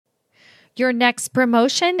Your next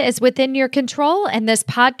promotion is within your control, and this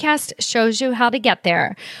podcast shows you how to get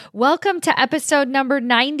there. Welcome to episode number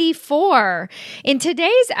 94. In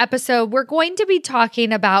today's episode, we're going to be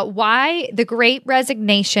talking about why the Great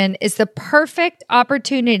Resignation is the perfect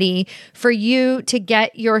opportunity for you to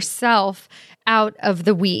get yourself out of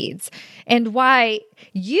the weeds, and why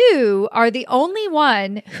you are the only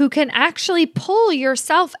one who can actually pull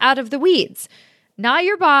yourself out of the weeds. Not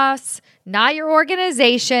your boss, not your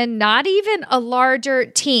organization, not even a larger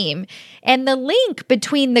team. And the link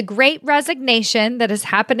between the Great Resignation that is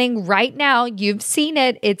happening right now, you've seen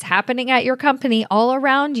it, it's happening at your company all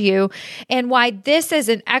around you, and why this is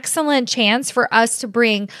an excellent chance for us to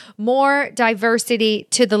bring more diversity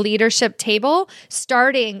to the leadership table,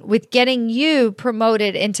 starting with getting you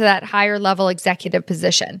promoted into that higher level executive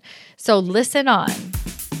position. So listen on.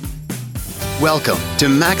 Welcome to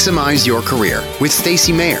Maximize Your Career with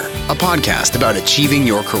Stacey Mayer, a podcast about achieving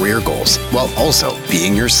your career goals while also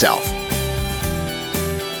being yourself.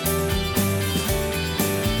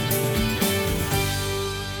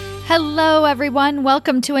 Hello, everyone.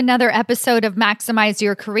 Welcome to another episode of Maximize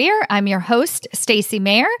Your Career. I'm your host, Stacey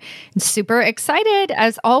Mayer. I'm super excited,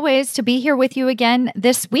 as always, to be here with you again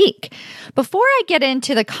this week. Before I get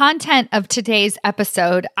into the content of today's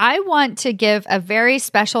episode, I want to give a very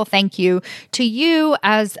special thank you to you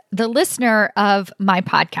as the listener of my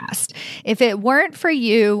podcast. If it weren't for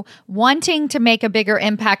you wanting to make a bigger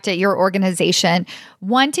impact at your organization,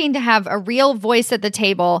 wanting to have a real voice at the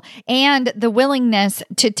table, and the willingness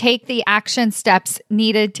to take the action steps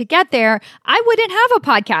needed to get there, I wouldn't have a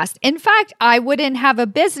podcast. In fact, I wouldn't have a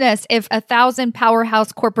business if 1,000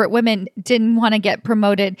 powerhouse corporate women didn't want to get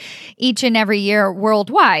promoted each and every year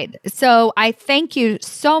worldwide. So I thank you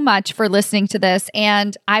so much for listening to this.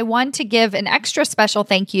 And I want to give an extra special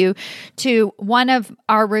thank you to one of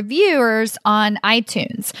our reviewers on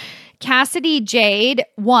iTunes. Cassidy Jade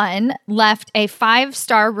 1 left a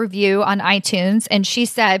 5-star review on iTunes, and she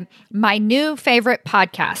said, "My new favorite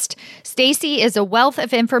podcast. Stacey is a wealth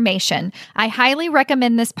of information. I highly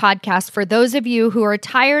recommend this podcast for those of you who are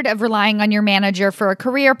tired of relying on your manager for a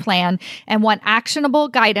career plan and want actionable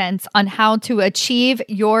guidance on how to achieve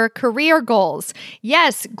your career goals."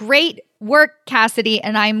 Yes, great work, Cassidy,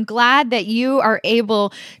 and I'm glad that you are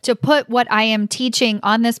able to put what I am teaching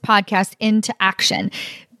on this podcast into action,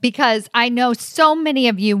 because I know so many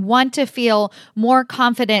of you want to feel more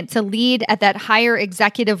confident to lead at that higher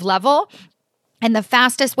executive level. And the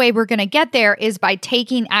fastest way we're going to get there is by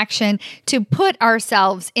taking action to put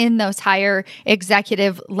ourselves in those higher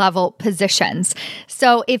executive level positions.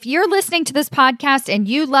 So if you're listening to this podcast and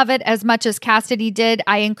you love it as much as Cassidy did,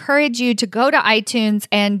 I encourage you to go to iTunes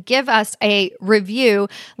and give us a review.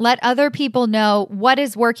 Let other people know what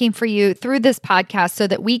is working for you through this podcast so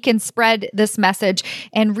that we can spread this message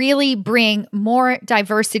and really bring more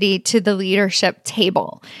diversity to the leadership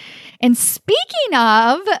table. And speaking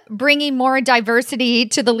of bringing more diversity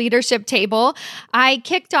to the leadership table, I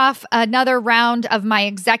kicked off another round of my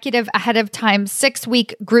Executive Ahead of Time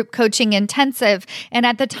 6-week group coaching intensive. And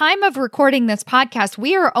at the time of recording this podcast,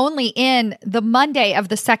 we are only in the Monday of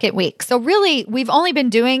the second week. So really, we've only been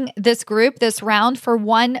doing this round for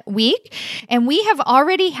 1 week. And we have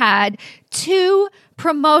already had 2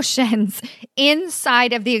 promotions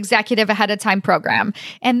inside of the Executive Ahead of Time program.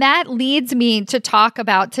 And that leads me to talk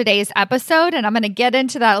about today's episode. And I'm going to get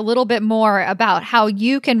into that a little bit more about how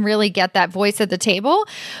you can really get that voice at the table.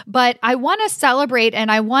 But I want to celebrate and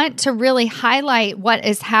I want to really highlight what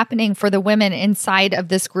is happening for the women inside of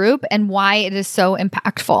this group and why it is so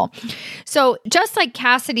impactful. So just like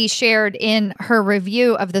Cassidy shared in her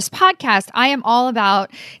review of this podcast, I am all about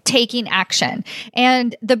taking action.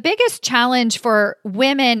 And the biggest challenge for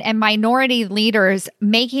women and minority leaders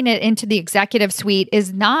making it into the executive suite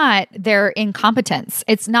is not their incompetence.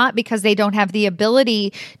 It's not because they don't have the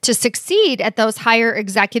ability to succeed at those higher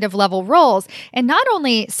executive level roles, and not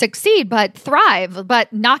only succeed, but thrive,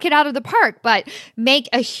 but knock it out of the park, but make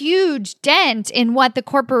a huge dent in what the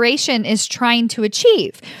corporation is trying to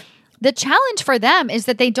achieve. The challenge for them is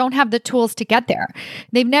that they don't have the tools to get there.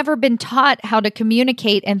 They've never been taught how to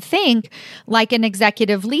communicate and think like an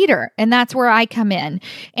executive leader. And that's where I come in.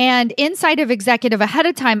 And inside of Executive Ahead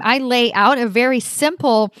of Time, I lay out a very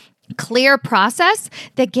simple, clear process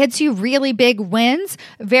that gets you really big wins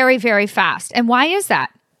very, very fast. And why is that?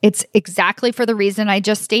 It's exactly for the reason I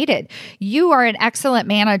just stated. You are an excellent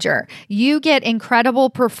manager. You get incredible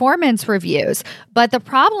performance reviews, but the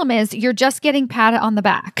problem is you're just getting patted on the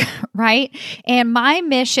back, right? And my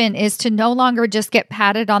mission is to no longer just get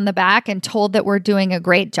patted on the back and told that we're doing a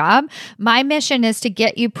great job. My mission is to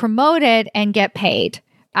get you promoted and get paid.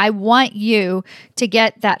 I want you to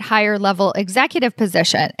get that higher level executive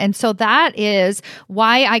position. And so that is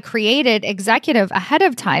why I created Executive ahead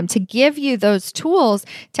of time, to give you those tools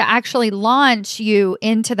to actually launch you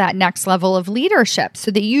into that next level of leadership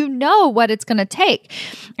so that you know what it's going to take.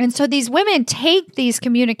 And so these women take these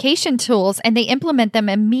communication tools and they implement them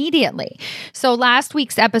immediately. So last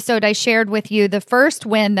week's episode, I shared with you the first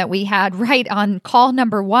win that we had right on call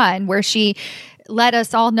number 1, where she let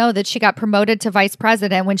us all know that she got promoted to vice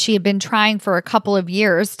president when she had been trying for a couple of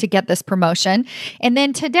years to get this promotion. And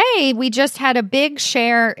then today we just had a big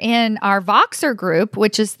share in our Voxer group,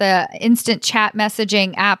 which is the instant chat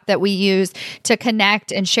messaging app that we use to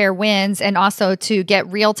connect and share wins and also to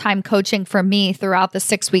get real-time coaching from me throughout the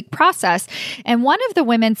 6-week process. And one of the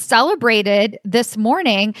women celebrated this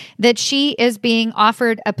morning that she is being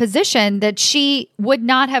offered a position that she would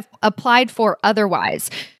not have applied for otherwise.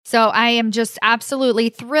 So I am just absolutely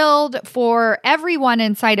thrilled for everyone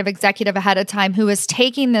inside of Executive Ahead of Time who is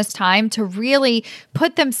taking this time to really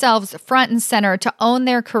put themselves front and center, to own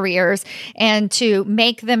their careers and to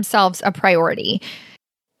make themselves a priority.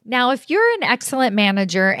 Now, if you're an excellent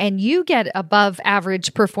manager and you get above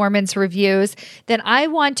average performance reviews, then I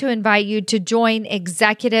want to invite you to join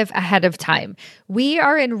Executive Ahead of Time. We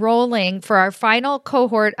are enrolling for our final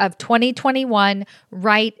cohort of 2021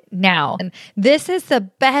 right now. And this is the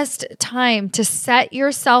best time to set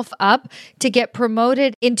yourself up to get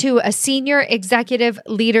promoted into a senior executive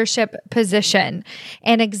leadership position.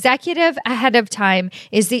 And Executive Ahead of Time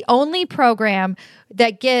is the only program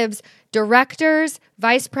that gives directors,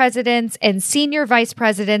 vice presidents, and senior vice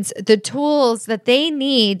presidents the tools that they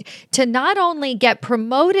need to not only get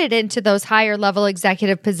promoted into those higher level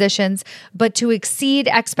executive positions, but to exceed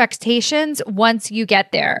expectations once you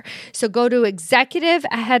get there. So go to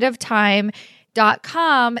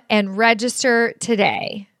executiveaheadoftime.com and register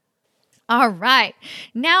today. All right.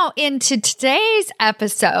 Now into today's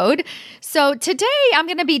episode. So today I'm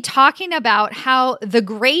going to be talking about how the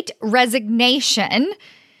Great Resignation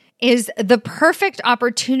is the perfect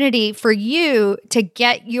opportunity for you to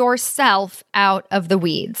get yourself out of the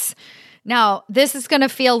weeds. Now, this is going to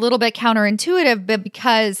feel a little bit counterintuitive, but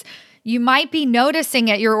because you might be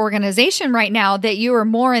noticing at your organization right now that you are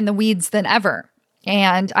more in the weeds than ever.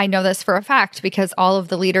 And I know this for a fact because all of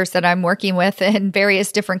the leaders that I'm working with in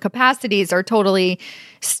various different capacities are totally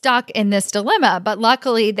stuck in this dilemma. But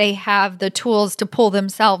luckily, they have the tools to pull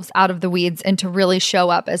themselves out of the weeds and to really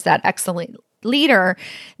show up as that excellent leader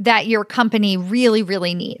that your company really,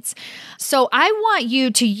 really needs. So I want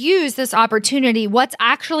you to use this opportunity, what's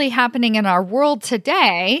actually happening in our world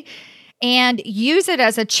today, and use it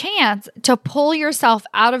as a chance to pull yourself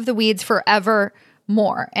out of the weeds forever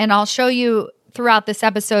more. And I'll show you throughout this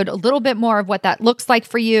episode a little bit more of what that looks like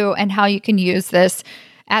for you and how you can use this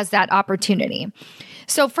as that opportunity.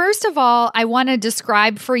 So first of all, I want to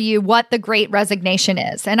describe for you what the Great Resignation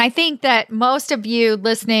is. And I think that most of you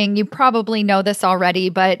listening, you probably know this already,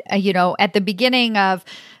 but at the beginning of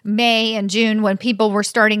May and June, when people were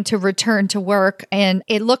starting to return to work, and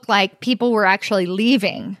it looked like people were actually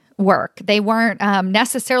leaving work. They weren't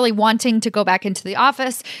necessarily wanting to go back into the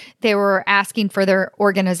office. They were asking for their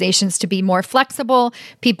organizations to be more flexible.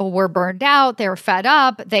 People were burned out. They were fed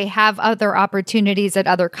up. They have other opportunities at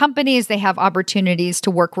other companies. They have opportunities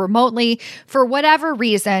to work remotely. For whatever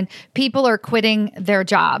reason, people are quitting their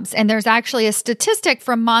jobs. And there's actually a statistic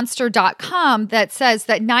from Monster.com that says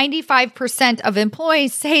that 95% of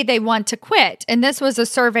employees say they want to quit. And this was a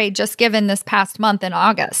survey just given this past month in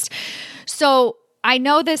August. So I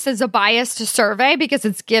know this is a biased survey because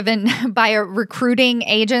it's given by a recruiting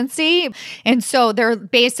agency. And so they're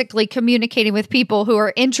basically communicating with people who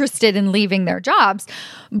are interested in leaving their jobs.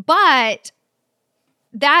 But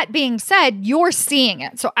that being said, you're seeing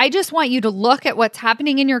it. So I just want you to look at what's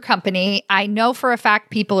happening in your company. I know for a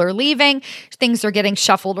fact people are leaving. Things are getting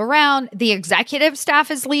shuffled around. The executive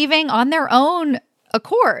staff is leaving on their own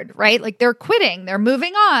accord, right? Like they're quitting, they're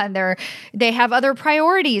moving on, they have other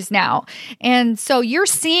priorities now. And so you're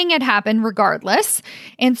seeing it happen regardless.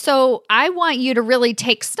 And so I want you to really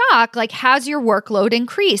take stock, like, has your workload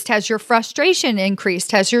increased? Has your frustration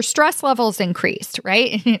increased? Has your stress levels increased,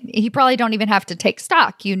 right? You probably don't even have to take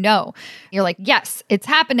stock. You're like, yes, it's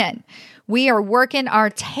happening. We are working our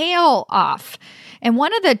tail off. And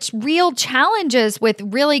one of the real challenges with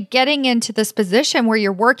really getting into this position where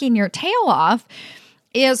you're working your tail off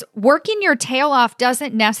is working your tail off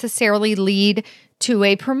doesn't necessarily lead to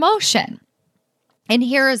a promotion. And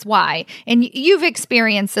here is why. And you've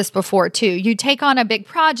experienced this before too. You take on a big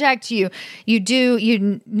project, you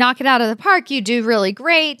knock it out of the park, you do really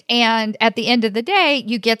great. And at the end of the day,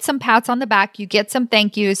 you get some pats on the back, you get some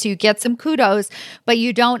thank yous, you get some kudos, but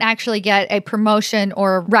you don't actually get a promotion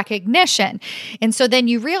or recognition. And so then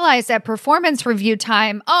you realize at performance review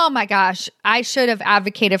time, oh my gosh, I should have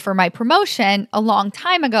advocated for my promotion a long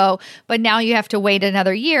time ago, but now you have to wait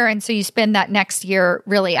another year. And so you spend that next year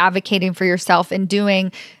really advocating for yourself and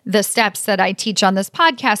doing the steps that I teach on this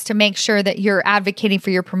podcast to make sure that you're advocating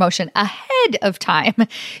for your promotion ahead of time.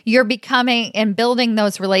 You're becoming and building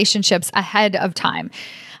those relationships ahead of time.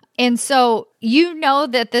 And so you know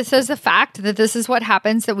that this is a fact, that this is what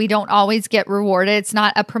happens, that we don't always get rewarded. It's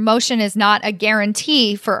not a promotion is not a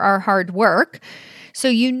guarantee for our hard work. So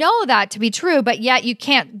you know that to be true, but yet you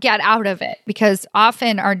can't get out of it because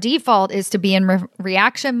often our default is to be in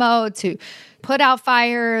reaction mode, to put out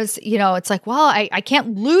fires. It's like, well, I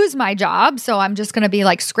can't lose my job, so I'm just going to be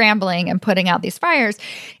like scrambling and putting out these fires.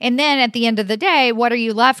 And then at the end of the day, what are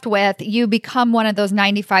you left with? You become one of those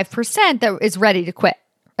 95% that is ready to quit.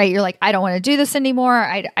 Right? You're like, I don't want to do this anymore.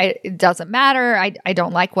 It doesn't matter. I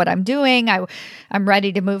don't like what I'm doing. I'm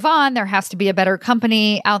ready to move on. There has to be a better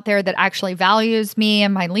company out there that actually values me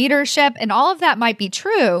and my leadership. And all of that might be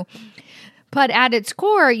true. But at its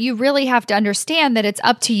core, you really have to understand that it's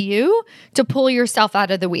up to you to pull yourself out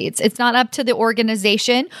of the weeds. It's not up to the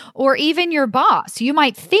organization or even your boss. You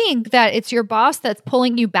might think that it's your boss that's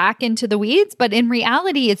pulling you back into the weeds, but in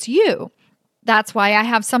reality, it's you. That's why I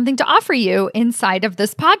have something to offer you inside of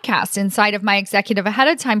this podcast, inside of my Executive Ahead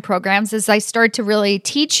of Time programs, as I start to really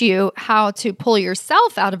teach you how to pull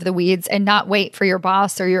yourself out of the weeds and not wait for your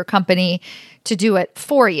boss or your company to do it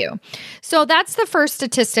for you. So that's the first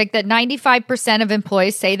statistic, that 95% of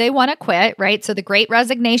employees say they want to quit, right? So the Great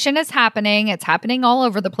Resignation is happening. It's happening all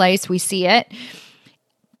over the place. We see it.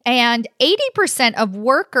 And 80% of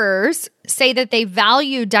workers say that they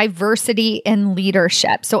value diversity in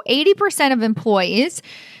leadership. So 80% of employees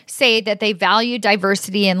say that they value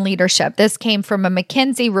diversity in leadership. This came from a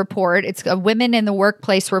McKinsey report. It's a Women in the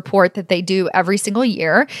Workplace report that they do every single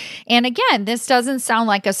year. And again, this doesn't sound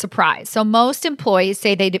like a surprise. So most employees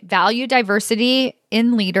say they value diversity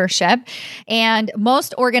in leadership, and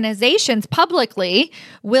most organizations publicly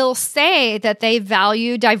will say that they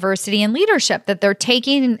value diversity in leadership, that they're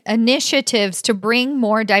taking initiatives to bring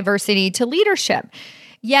more diversity to leadership.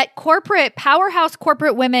 Yet powerhouse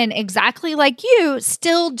corporate women exactly like you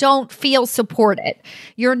still don't feel supported.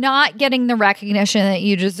 You're not getting the recognition that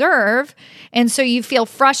you deserve. And so you feel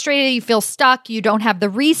frustrated, you feel stuck, you don't have the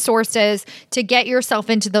resources to get yourself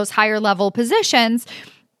into those higher level positions.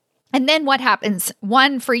 And then what happens?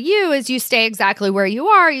 One, for you is you stay exactly where you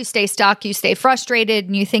are, you stay stuck, you stay frustrated,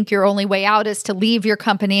 and you think your only way out is to leave your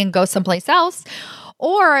company and go someplace else.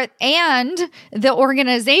 And the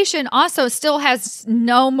organization also still has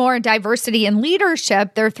no more diversity in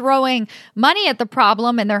leadership. They're throwing money at the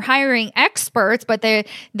problem and they're hiring experts, but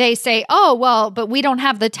they say, oh, well, but we don't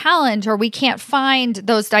have the talent, or we can't find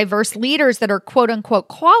those diverse leaders that are quote unquote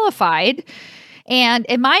qualified. And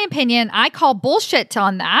in my opinion, I call bullshit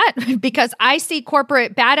on that because I see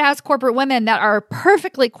badass corporate women that are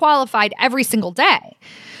perfectly qualified every single day.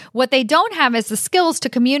 What they don't have is the skills to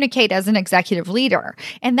communicate as an executive leader.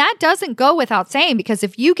 And that doesn't go without saying, because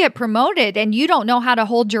if you get promoted and you don't know how to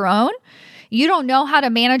hold your own, you don't know how to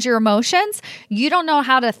manage your emotions, you don't know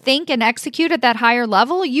how to think and execute at that higher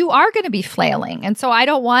level, you are going to be flailing. And so I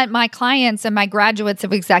don't want my clients and my graduates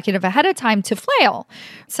of Executive Ahead of Time to flail.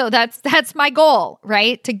 So that's my goal,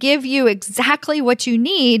 right? To give you exactly what you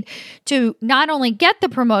need to not only get the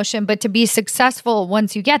promotion, but to be successful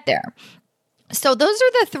once you get there. So those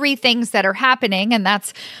are the three things that are happening, and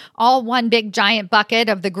that's all one big giant bucket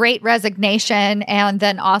of the Great Resignation, and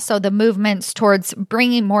then also the movements towards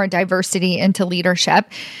bringing more diversity into leadership.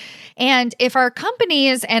 And if our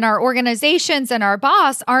companies and our organizations and our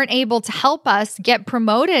boss aren't able to help us get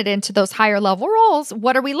promoted into those higher level roles,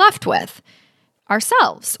 what are we left with?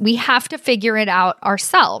 Ourselves. We have to figure it out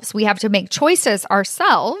ourselves. We have to make choices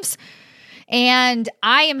ourselves. And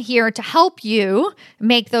I am here to help you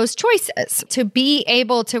make those choices, to be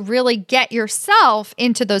able to really get yourself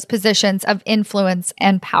into those positions of influence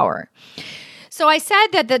and power. So I said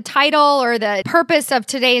that the title or the purpose of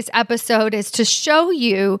today's episode is to show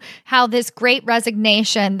you how this great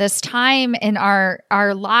resignation, this time in our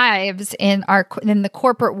lives, in the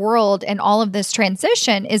corporate world, and all of this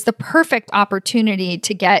transition is the perfect opportunity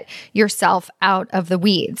to get yourself out of the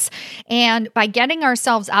weeds. And by getting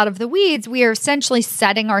ourselves out of the weeds, we are essentially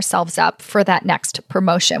setting ourselves up for that next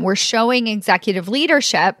promotion. We're showing executive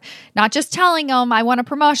leadership, not just telling them, I want a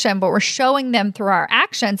promotion, but we're showing them through our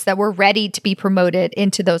actions that we're ready to be promoted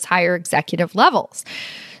into those higher executive levels.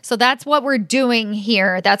 So that's what we're doing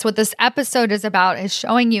here. That's what this episode is about, is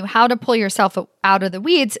showing you how to pull yourself out of the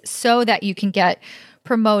weeds so that you can get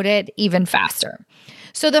promoted even faster.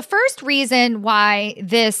 So the first reason why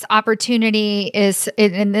this opportunity is,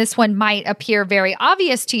 and this one might appear very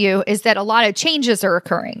obvious to you, is that a lot of changes are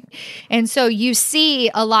occurring. And so you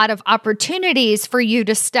see a lot of opportunities for you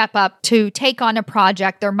to step up to take on a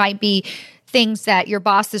project. There might be things that your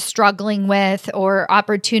boss is struggling with, or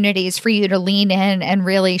opportunities for you to lean in and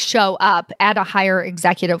really show up at a higher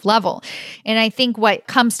executive level. And I think what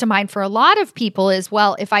comes to mind for a lot of people is,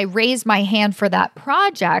 well, if I raise my hand for that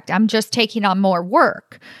project, I'm just taking on more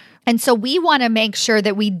work. And so we want to make sure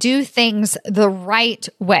that we do things the right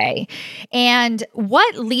way. And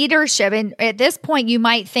what leadership, and at this point, you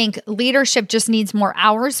might think leadership just needs more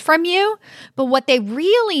hours from you, but what they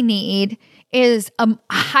really need is a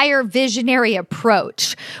higher visionary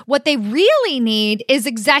approach. What they really need is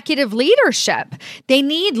executive leadership. They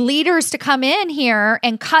need leaders to come in here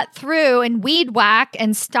and cut through and weed whack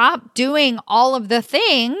and stop doing all of the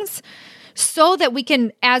things so that we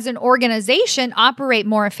can, as an organization, operate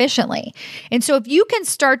more efficiently. And so if you can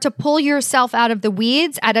start to pull yourself out of the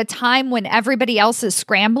weeds at a time when everybody else is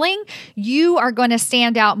scrambling, you are going to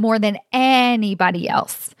stand out more than anybody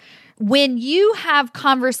else. When you have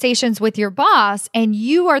conversations with your boss and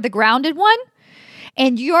you are the grounded one,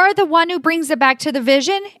 and you're the one who brings it back to the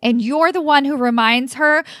vision, and you're the one who reminds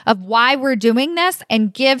her of why we're doing this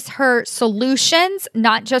and gives her solutions,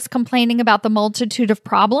 not just complaining about the multitude of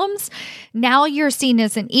problems, now you're seen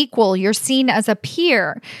as an equal. You're seen as a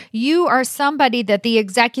peer. You are somebody that the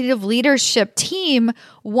executive leadership team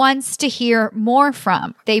wants to hear more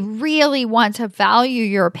from. They really want to value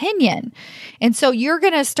your opinion. And so you're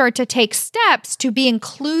going to start to take steps to be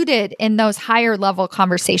included in those higher level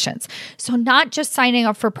conversations. So not just signing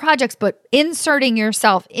up for projects, but inserting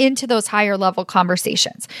yourself into those higher level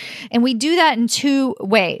conversations. And we do that in two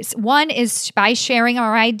ways. One is by sharing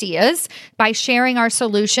our ideas, by sharing our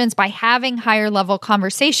solutions, by having higher level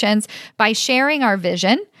conversations, by sharing our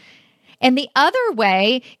vision. And the other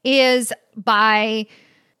way is by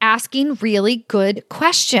asking really good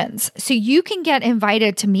questions. So you can get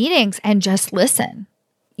invited to meetings and just listen.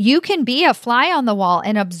 You can be a fly on the wall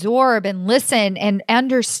and absorb and listen and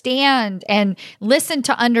understand and listen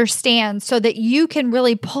to understand so that you can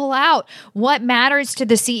really pull out what matters to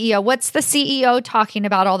the CEO. What's the CEO talking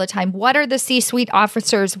about all the time? What are the C-suite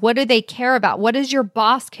officers? What do they care about? What does your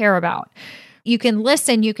boss care about? You can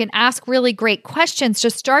listen, you can ask really great questions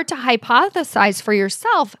to start to hypothesize for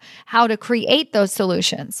yourself how to create those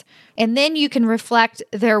solutions. And then you can reflect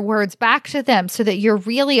their words back to them so that you're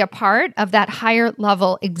really a part of that higher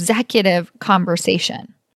level executive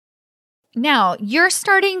conversation. Now, you're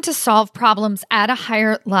starting to solve problems at a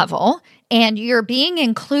higher level and you're being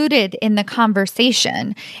included in the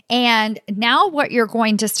conversation. And now what you're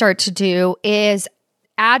going to start to do is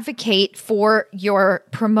advocate for your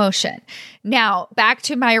promotion. Now, back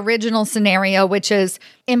to my original scenario, which is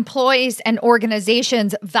employees and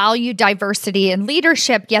organizations value diversity and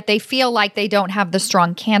leadership, yet they feel like they don't have the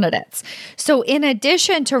strong candidates. So in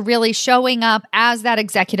addition to really showing up as that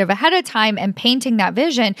executive ahead of time and painting that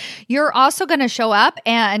vision, you're also going to show up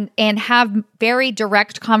and have very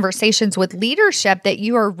direct conversations with leadership that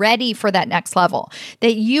you are ready for that next level,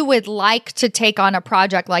 that you would like to take on a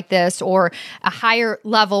project like this or a higher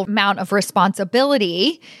level amount of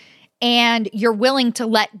responsibility. And you're willing to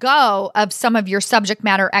let go of some of your subject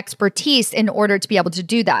matter expertise in order to be able to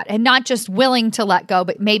do that. And not just willing to let go,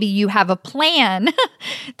 but maybe you have a plan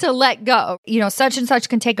to let go. Such and such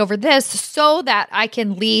can take over this so that I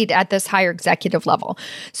can lead at this higher executive level.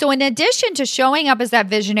 So in addition to showing up as that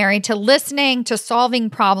visionary, to listening, to solving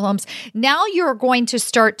problems, now you're going to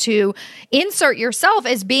start to insert yourself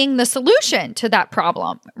as being the solution to that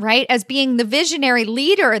problem, right? As being the visionary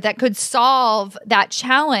leader that could solve that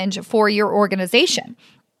challenge for your organization.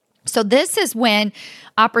 So this is when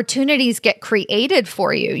opportunities get created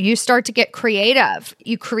for you. You start to get creative.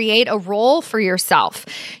 You create a role for yourself.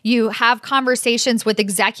 You have conversations with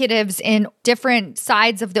executives in different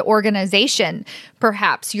sides of the organization.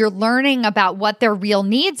 Perhaps you're learning about what their real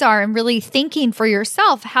needs are and really thinking for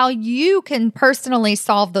yourself how you can personally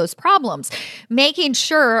solve those problems. Making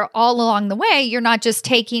sure all along the way, you're not just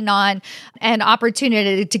taking on an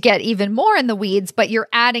opportunity to get even more in the weeds, but you're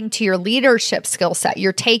adding to your leadership skill set.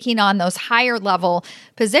 You're taking on those higher level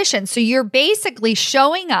positions. So you're basically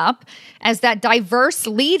showing up as that diverse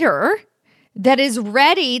leader that is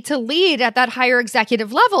ready to lead at that higher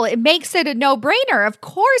executive level. It makes it a no-brainer. Of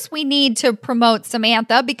course, we need to promote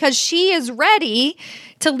Samantha because she is ready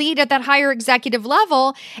to lead at that higher executive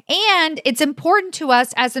level. And it's important to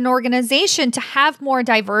us as an organization to have more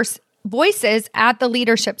diverse voices at the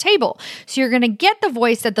leadership table. So you're going to get the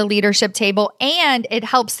voice at the leadership table, and it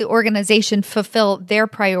helps the organization fulfill their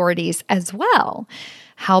priorities as well.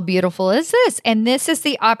 How beautiful is this? And this is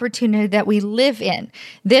the opportunity that we live in.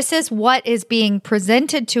 This is what is being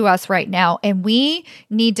presented to us right now. And we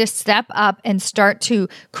need to step up and start to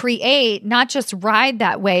create, not just ride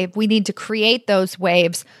that wave, we need to create those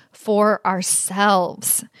waves for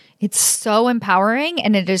ourselves. It's so empowering,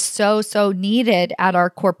 and it is so, so needed at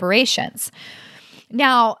our corporations.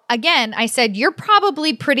 Now, again, I said you're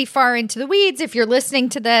probably pretty far into the weeds if you're listening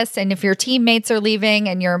to this, and if your teammates are leaving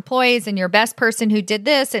and your employees and your best person who did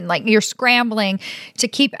this, and like you're scrambling to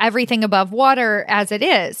keep everything above water as it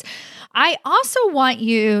is. I also want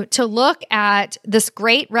you to look at this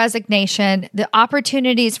great resignation, the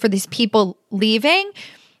opportunities for these people leaving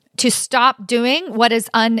to stop doing what is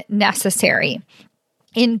unnecessary.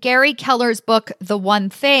 In Gary Keller's book, The One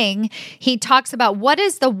Thing, he talks about what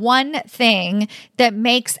is the one thing that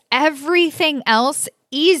makes everything else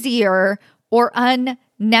easier or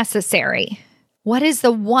unnecessary? What is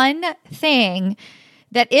the one thing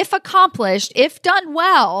that, if accomplished, if done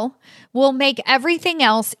well, will make everything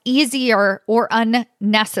else easier or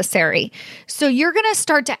unnecessary? So you're going to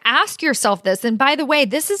start to ask yourself this. And by the way,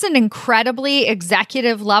 this is an incredibly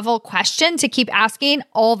executive level question to keep asking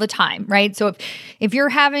all the time, right? So if you're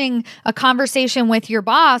having a conversation with your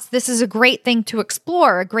boss, this is a great thing to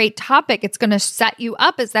explore, a great topic. It's going to set you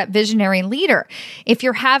up as that visionary leader. If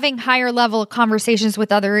you're having higher level conversations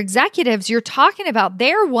with other executives, you're talking about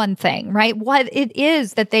their one thing, right? What it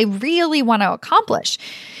is that they really want to accomplish.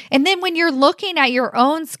 And then when you're looking at your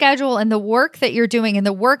own schedule and the work that you're doing and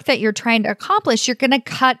the work that you're trying to accomplish, you're going to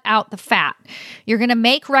cut out the fat. You're going to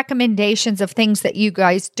make recommendations of things that you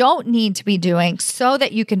guys don't need to be doing so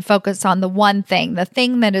that you can focus on the one thing, the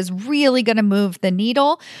thing that is really going to move the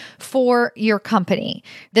needle for your company.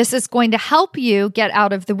 This is going to help you get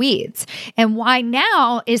out of the weeds. And why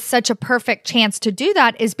now is such a perfect chance to do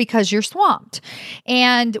that is because you're swamped.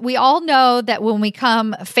 And we all know that when we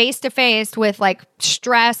come face to face with like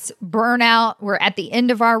stress, burnout, we're at the end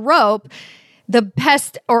of our rope, the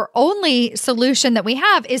best or only solution that we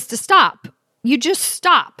have is to stop. You just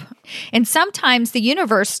stop. And sometimes the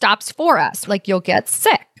universe stops for us. Like you'll get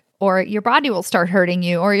sick, or your body will start hurting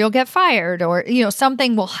you, or you'll get fired, or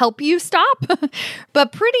something will help you stop.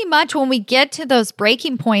 But pretty much when we get to those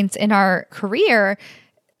breaking points in our career,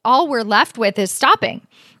 all we're left with is stopping.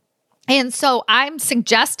 And so I'm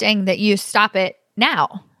suggesting that you stop it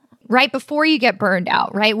now, right before you get burned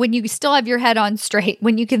out, right? When you still have your head on straight,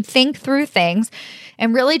 when you can think through things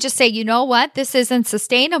and really just say, you know what, this isn't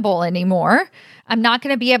sustainable anymore. I'm not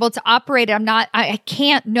going to be able to operate. I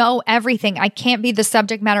can't know everything. I can't be the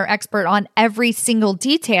subject matter expert on every single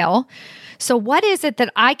detail. So what is it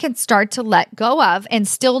that I can start to let go of and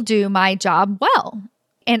still do my job well?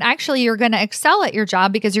 And actually, you're going to excel at your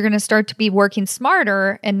job because you're going to start to be working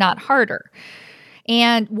smarter and not harder.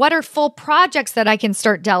 And what are full projects that I can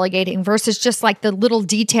start delegating versus just like the little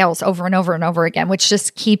details over and over and over again, which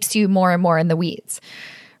just keeps you more and more in the weeds?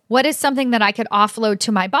 What is something that I could offload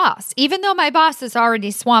to my boss, even though my boss is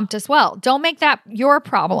already swamped as well? Don't make that your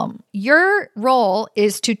problem. Your role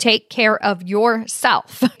is to take care of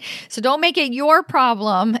yourself. So don't make it your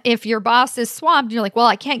problem if your boss is swamped. You're like, well,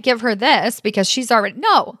 I can't give her this because she's already...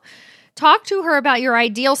 No. Talk to her about your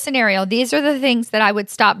ideal scenario. These are the things that I would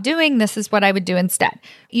stop doing. This is what I would do instead.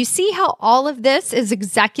 You see how all of this is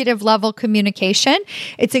executive level communication?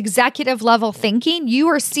 It's executive level thinking. You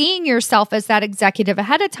are seeing yourself as that executive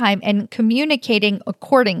ahead of time and communicating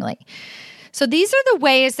accordingly. So these are the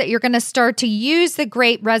ways that you're going to start to use the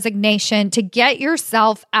Great Resignation to get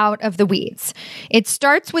yourself out of the weeds. It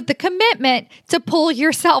starts with the commitment to pull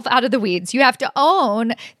yourself out of the weeds. You have to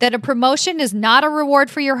own that a promotion is not a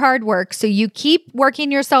reward for your hard work. So you keep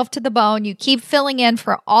working yourself to the bone. You keep filling in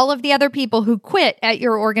for all of the other people who quit at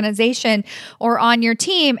your organization or on your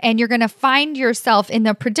team, and you're going to find yourself in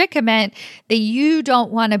the predicament that you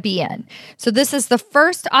don't want to be in. So this is the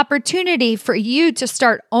first opportunity for you to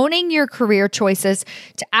start owning your career choices,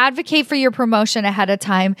 to advocate for your promotion ahead of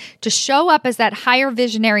time, to show up as that higher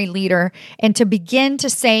visionary leader, and to begin to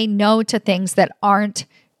say no to things that aren't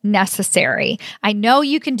necessary. I know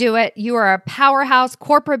you can do it. You are a powerhouse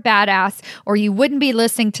corporate badass, or you wouldn't be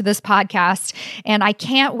listening to this podcast. And I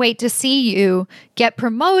can't wait to see you get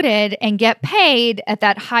promoted and get paid at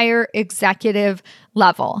that higher executive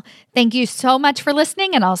level. Thank you so much for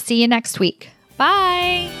listening, and I'll see you next week.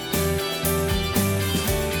 Bye.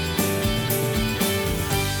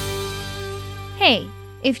 Hey,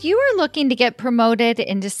 if you are looking to get promoted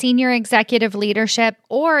into senior executive leadership,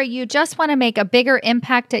 or you just want to make a bigger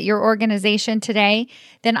impact at your organization today,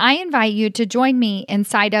 then I invite you to join me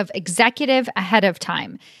inside of Executive Ahead of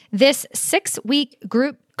Time. This 6-week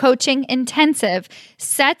group coaching intensive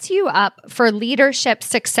sets you up for leadership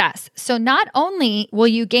success. So not only will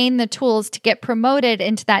you gain the tools to get promoted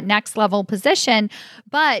into that next level position,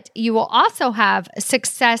 but you will also have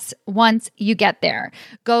success once you get there.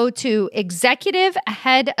 Go to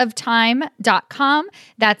executiveaheadoftime.com.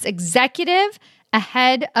 That's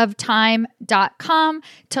executiveaheadoftime.com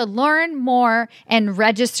to learn more and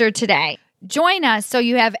register today. Join us so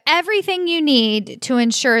you have everything you need to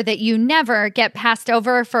ensure that you never get passed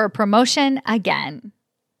over for a promotion again.